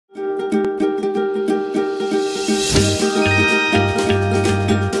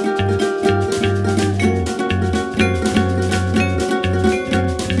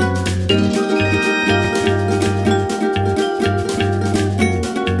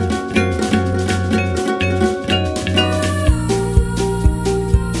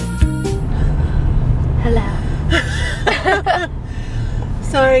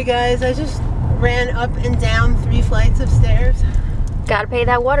Sorry guys, I just ran up and down 3 flights of stairs. Gotta pay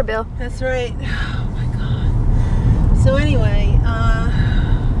that water bill. That's right. Oh my god. So anyway,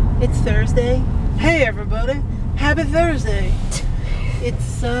 it's Thursday. Hey everybody, happy Thursday.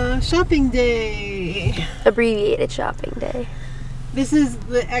 It's shopping day. Abbreviated shopping day. This is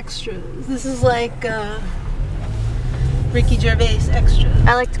the extras. This is like Ricky Gervais extras.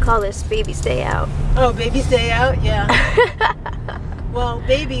 I like to call this baby's day out. Oh, baby's day out? Yeah. Well,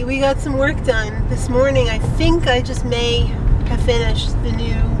 baby, we got some work done this morning. I think I just may have finished the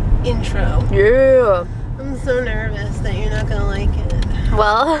new intro. Yeah. I'm so nervous that you're not gonna like it.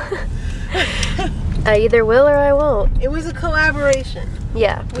 Well, I either will or I won't. It was a collaboration.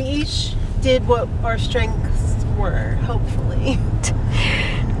 Yeah. We each did what our strengths were, hopefully.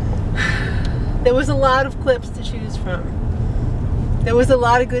 There was a lot of clips to choose from. There was a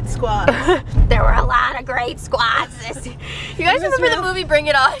lot of good squads. There were a lot of great squads. You guys remember the movie Bring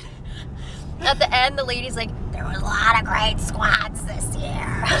It On? At the end, the lady's like, there were a lot of great squads this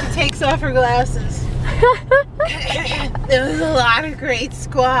year. She takes off her glasses. There was a lot of great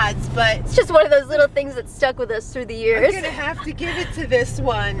squads, but it's just one of those little things that stuck with us through the years. I'm gonna have to give it to this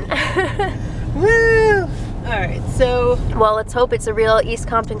one. Woo! Alright, so... Well, let's hope it's a real East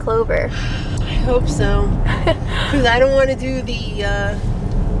Compton Clover. I hope so. Because I don't want to do the...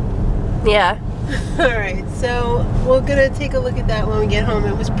 Yeah. Alright, so we're gonna take a look at that when we get home.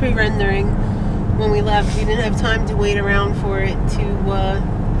 It was pre-rendering when we left. We didn't have time to wait around for it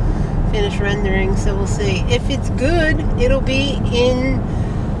to finish rendering, so we'll see. If it's good, it'll be in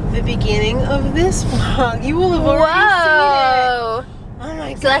the beginning of this vlog. You will have already seen it. Oh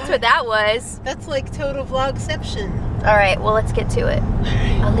my god. So that's what that was. That's like total vlogception. Alright, well let's get to it.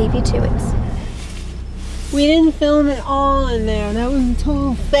 I'll leave you to it. We didn't film it all in there. That was a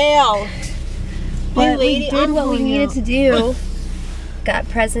total fail. But we did what we needed to do. Got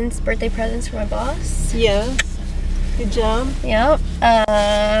presents, birthday presents for my boss. Yes. Good job. Yep.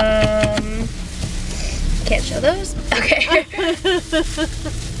 Can't show those. Okay.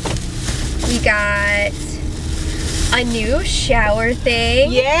 We got a new shower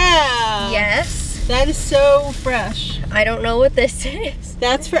thing. Yeah. Yes. That is so fresh. I don't know what this is.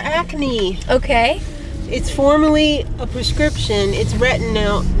 That's for acne. Okay. It's formally a prescription. It's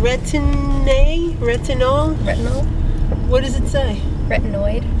retinol. Retinol? What does it say?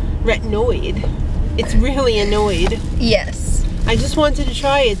 Retinoid. Retinoid. It's really annoyed. Yes. I just wanted to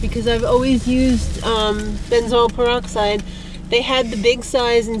try it because I've always used benzoyl peroxide. They had the big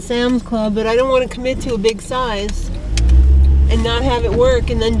size in Sam's Club, but I don't want to commit to a big size and not have it work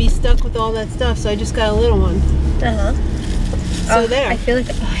and then be stuck with all that stuff, so I just got a little one. Uh-huh. So there. I feel like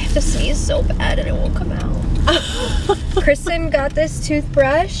I have to sneeze so bad and it won't come out. Kristen got this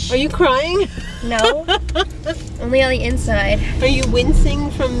toothbrush. Are you crying? No. Only on the inside. Are you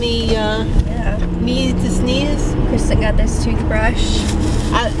wincing from the need to sneeze? Kristen got this toothbrush.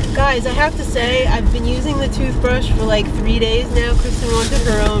 Guys, I have to say, I've been using the toothbrush for like 3 days now. Kristen wanted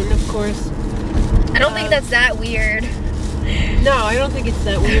her own, of course. I don't think that's that weird. No, I don't think it's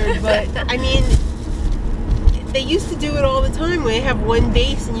that weird, but I mean, they used to do it all the time where they have one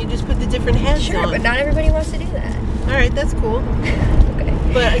base and you just put the different heads on. Sure, but not everybody wants to do that. Alright, that's cool. Okay.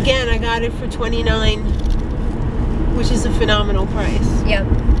 But again, I got it for $29, which is a phenomenal price. Yep.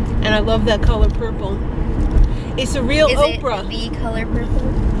 And I love that color purple. It's a real Oprah. Is it the color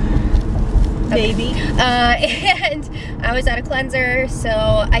purple? Maybe. And I was out of cleanser, so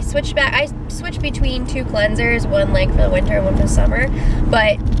I switched back. I switched between 2 cleansers, one like for the winter and one for the summer.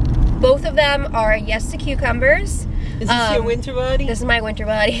 But both of them are Yes to Cucumbers. Is this your winter body? This is my winter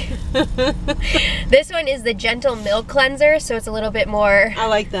body. This one is the Gentle Milk Cleanser, so it's a little bit more I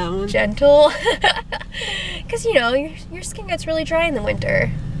like that one. gentle. Because, you know, your skin gets really dry in the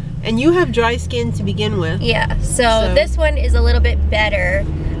winter. And you have dry skin to begin with. Yeah, so this one is a little bit better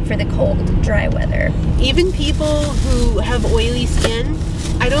for the cold, dry weather. Even people who have oily skin,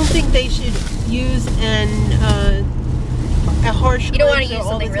 I don't think they should use a harsh cleanser. You don't want to use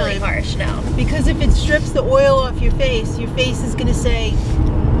something really harsh, no. Because if it strips the oil off your face is gonna say,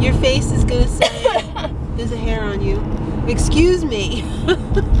 there's a hair on you. Excuse me.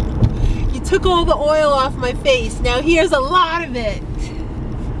 You took all the oil off my face. Now here's a lot of it.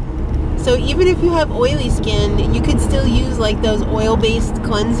 So even if you have oily skin, you could still use like those oil-based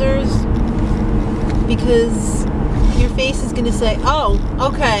cleansers because your face is gonna say, oh,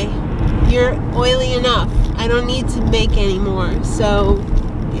 okay, you're oily enough. I don't need to make any more. So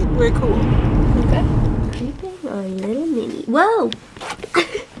we're cool. Okay. Keeping our little mini. Whoa!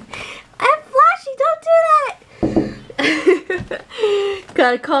 I'm flashy, don't do that!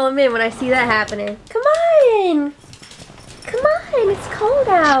 Gotta call him in when I see that happening. Come on! Come on, it's cold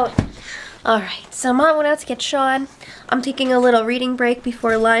out. Alright, so Mom went out to get Sean. I'm taking a little reading break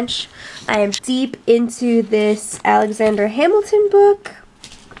before lunch. I am deep into this Alexander Hamilton book.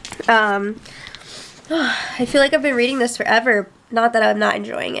 I feel like I've been reading this forever. Not that I'm not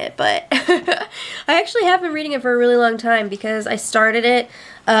enjoying it, but I actually have been reading it for a really long time because I started it,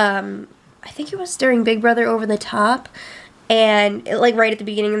 I think it was during Big Brother Over the Top, and like right at the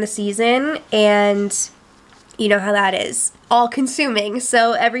beginning of the season, and you know how that is, all consuming.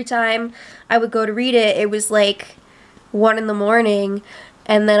 So every time I would go to read it, it was like 1 in the morning,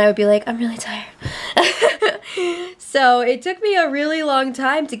 and then I would be like, I'm really tired. So it took me a really long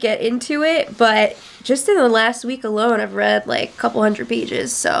time to get into it, but just in the last week alone, I've read like a couple hundred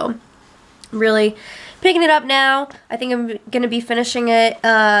pages, so I'm really picking it up now. I think I'm going to be finishing it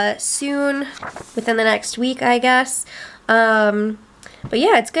soon, within the next week, I guess. But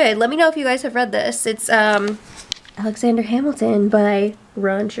yeah, it's good. Let me know if you guys have read this. It's Alexander Hamilton by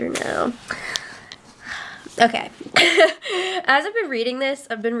Ron Chernow. Okay. As I've been reading this,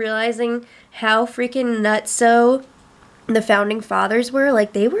 I've been realizing how freaking nutso the founding fathers were.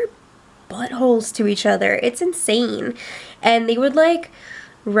 Like, they were buttholes to each other. It's insane. And they would like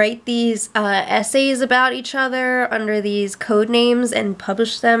write these essays about each other under these code names and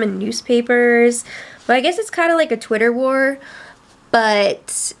publish them in newspapers. But I guess it's kind of like a Twitter war,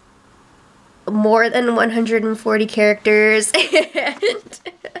 but more than 140 characters. And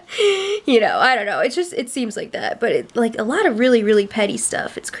you know, I don't know, it's just, it seems like that, but it, like a lot of really, really petty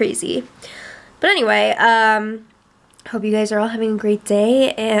stuff. It's crazy. But anyway, hope you guys are all having a great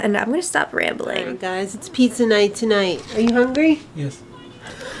day, and I'm gonna stop rambling. Alright guys, it's pizza night tonight. Are you hungry? Yes.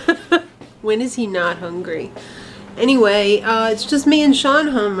 When is he not hungry? Anyway, it's just me and Sean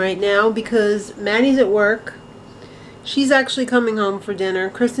home right now because Maddie's at work. She's actually coming home for dinner.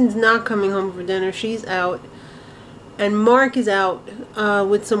 Kristen's not coming home for dinner. She's out. And Mark is out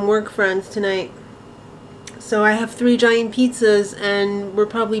with some work friends tonight. So I have 3 giant pizzas, and we're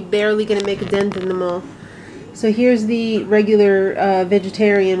probably barely going to make a dent in them all. So here's the regular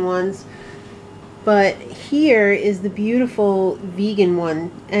vegetarian ones. But here is the beautiful vegan one.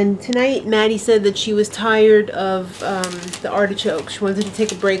 And tonight Maddie said that she was tired of the artichoke. She wanted to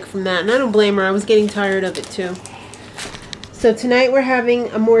take a break from that. And I don't blame her. I was getting tired of it too. So tonight we're having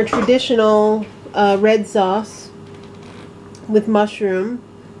a more traditional red sauce with mushroom.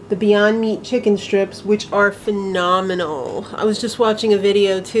 The Beyond Meat chicken strips, which are phenomenal. I was just watching a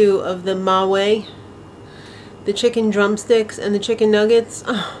video too of the mawe, the chicken drumsticks and the chicken nuggets.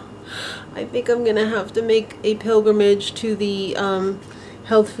 Oh, I think I'm gonna have to make a pilgrimage to the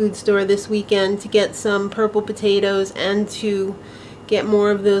health food store this weekend to get some purple potatoes and to get more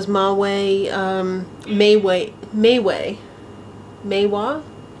of those mawe, Maywa?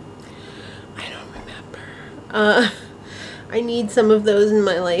 I don't remember. I need some of those in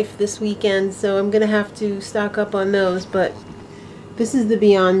my life this weekend, so I'm gonna have to stock up on those. But this is the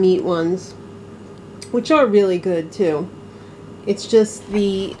Beyond Meat ones, which are really good too. It's just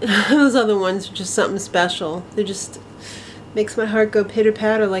the those other ones are just something special. They just makes my heart go pitter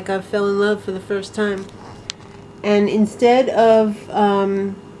patter, like I fell in love for the first time. And instead of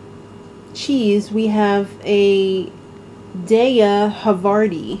cheese, we have a Daya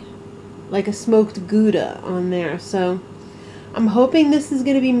Havarti, like a smoked Gouda on there. So I'm hoping this is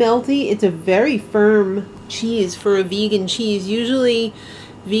going to be melty. It's a very firm cheese for a vegan cheese. Usually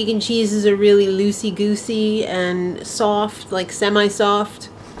vegan cheeses are really loosey-goosey and soft, like semi-soft.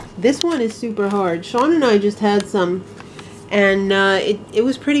 This one is super hard. Sean and I just had some, and it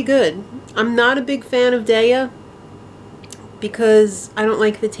was pretty good. I'm not a big fan of Daya because I don't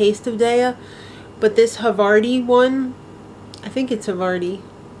like the taste of Daya, but this Havarti one, I think it's Havarti,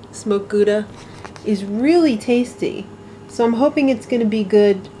 smoked Gouda, is really tasty. So I'm hoping it's going to be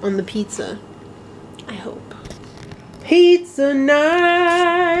good on the pizza. I hope. Pizza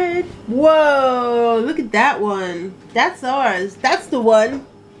night! Whoa! Look at that one. That's ours. That's the one.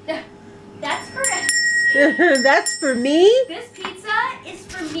 That's for That's for me? This pizza is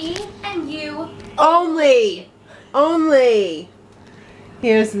for me and you. Only. Only.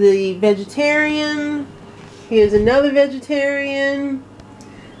 Here's the vegetarian. Here's another vegetarian.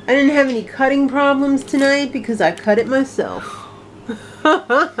 I didn't have any cutting problems tonight because I cut it myself.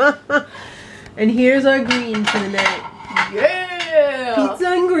 And here's our greens for the night. Yeah! Pizza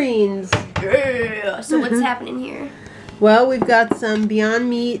and greens. Yeah! So what's happening here? Well, we've got some Beyond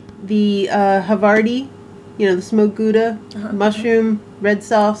Meat, the Havarti, you know, the smoked Gouda, mushroom, red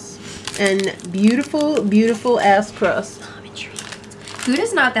sauce, and beautiful, beautiful ass crust. Oh, I'm intrigued.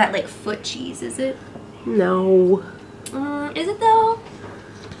 Gouda's not that, like, foot cheese, is it? No. Is it, though?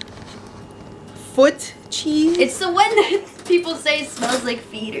 foot cheese. It's the one that people say smells like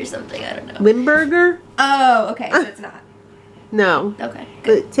feet or something. I don't know. Limburger? Oh, okay. So it's not. No. Okay.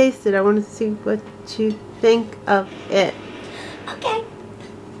 Good. But taste it. I want to see what you think of it. Okay.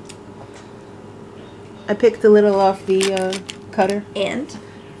 I picked a little off the cutter. And?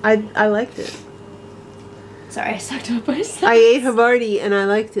 I liked it. Sorry, I sucked up myself. I ate Havarti and I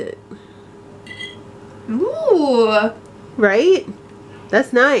liked it. Ooh. Right?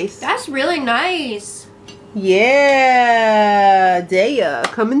 That's nice. That's really nice. Yeah. Daya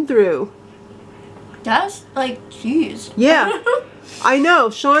coming through. That's like cheese. Yeah. I know.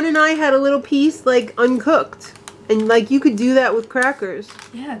 Sean and I had a little piece like uncooked. And like you could do that with crackers.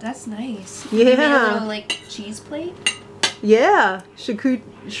 Yeah, that's nice. Yeah. You made a little like cheese plate. Yeah.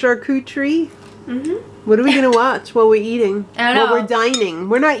 Charcuterie. Mm-hmm. What are we gonna watch while we're eating? I don't know. While we're dining.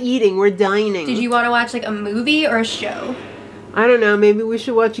 We're not eating, we're dining. Did you want to watch like a movie or a show? I don't know, maybe we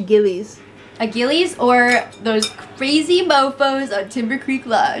should watch Gillies. A Gillies or those crazy mofos on Timber Creek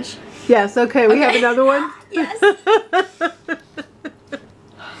Lodge? Yes, okay, we have another one? Yes.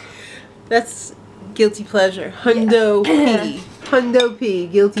 That's guilty pleasure. Hundo P. Hundo P.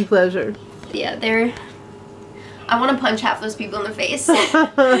 Guilty pleasure. Yeah, they're... I want to punch half those people in the face. And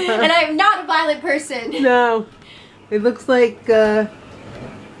I'm not a violent person. No. It looks like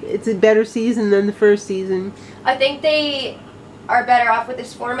it's a better season than the first season. I think they are better off with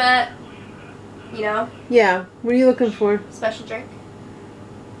this format. You know? Yeah. What are you looking for? Special drink.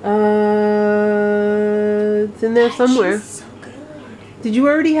 It's in there somewhere. She's so good. Did you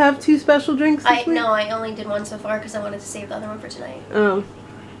already have 2 special drinks this week? No, I only did one so far because I wanted to save the other one for tonight. Oh.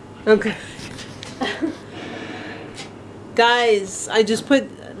 Okay. Guys, I just put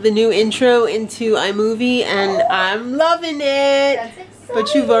the new intro into iMovie and I'm loving it. That's exciting.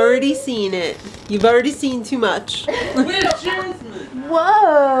 But you've already seen it. You've already seen too much.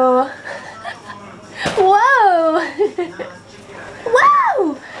 Whoa. Whoa.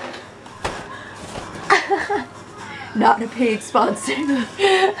 Whoa. Not a paid sponsor.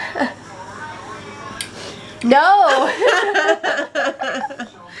 No.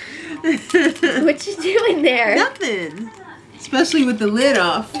 What you doing there? Nothing. Especially with the lid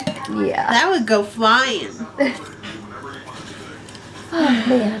off. Yeah. That would go flying. Oh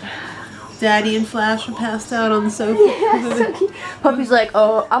man. Daddy and Flash are passed out on the sofa. Yeah, so cute. Puppy's like,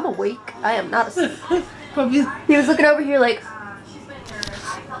 oh, I'm awake. I am not asleep. Puppy. He was looking over here like,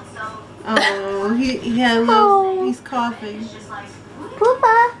 Oh, he's coughing.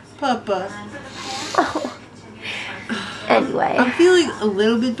 Papa. Papa. Oh. Anyway. I'm feeling a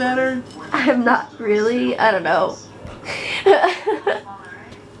little bit better. I'm not really. I don't know.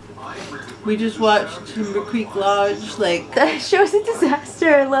 We just watched Timber Creek Lodge, like... That show's a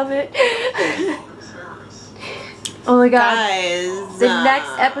disaster. I love it. Oh my god. Guys. The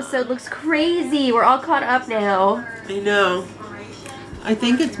next episode looks crazy. We're all caught up now. I know. I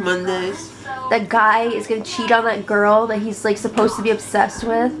think it's Mondays. That guy is gonna cheat on that girl that he's like supposed to be obsessed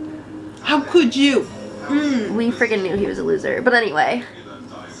with. How could you? We freaking knew he was a loser. But anyway.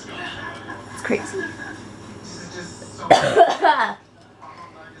 It's crazy.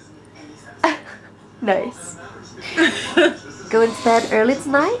 Nice. Going to bed early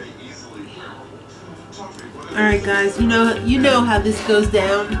tonight? Alright guys, you know how this goes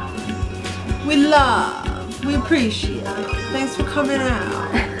down. We love, we appreciate. Thanks for coming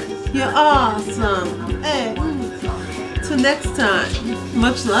out. You're awesome. Hey. Till next time.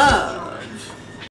 Much love.